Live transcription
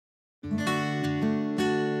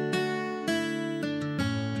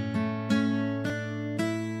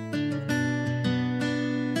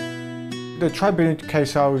The tribunal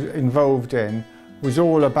case I was involved in was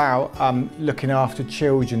all about looking after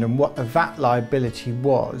children and what the VAT liability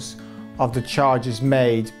was of the charges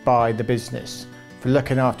made by the business for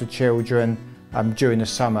looking after children during the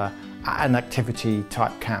summer at an activity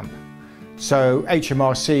type camp. So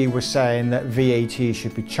HMRC was saying that VAT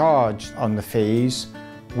should be charged on the fees,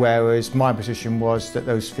 whereas my position was that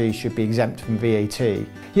those fees should be exempt from VAT.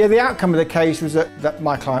 Yeah, the outcome of the case was that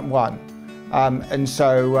my client won.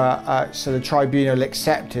 So the tribunal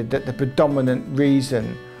accepted that the predominant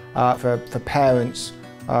reason for parents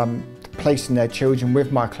placing their children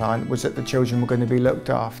with my client was that the children were going to be looked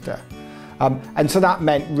after. And so that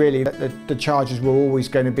meant really that the charges were always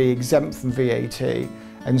going to be exempt from VAT,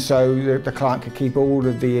 and so the client could keep all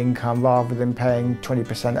of the income rather than paying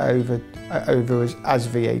 20% over as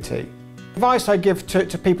VAT. Advice I give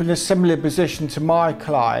to people in a similar position to my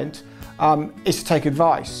client is to take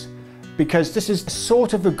advice, because this is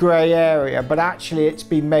sort of a grey area, but actually it's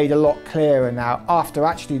been made a lot clearer now after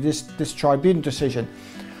actually this tribunal decision.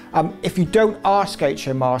 If you don't ask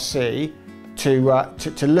HMRC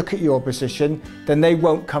to look at your position, then they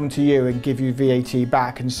won't come to you and give you VAT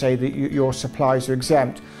back and say that your supplies are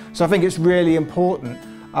exempt. So I think it's really important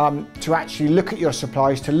to actually look at your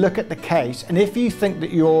supplies, to look at the case, and if you think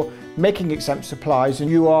that you're making exempt supplies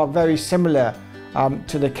and you are very similar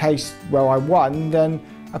to the case where I won, then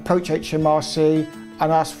approach HMRC and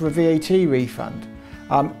ask for a VAT refund.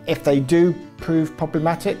 If they do prove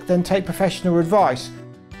problematic, then take professional advice.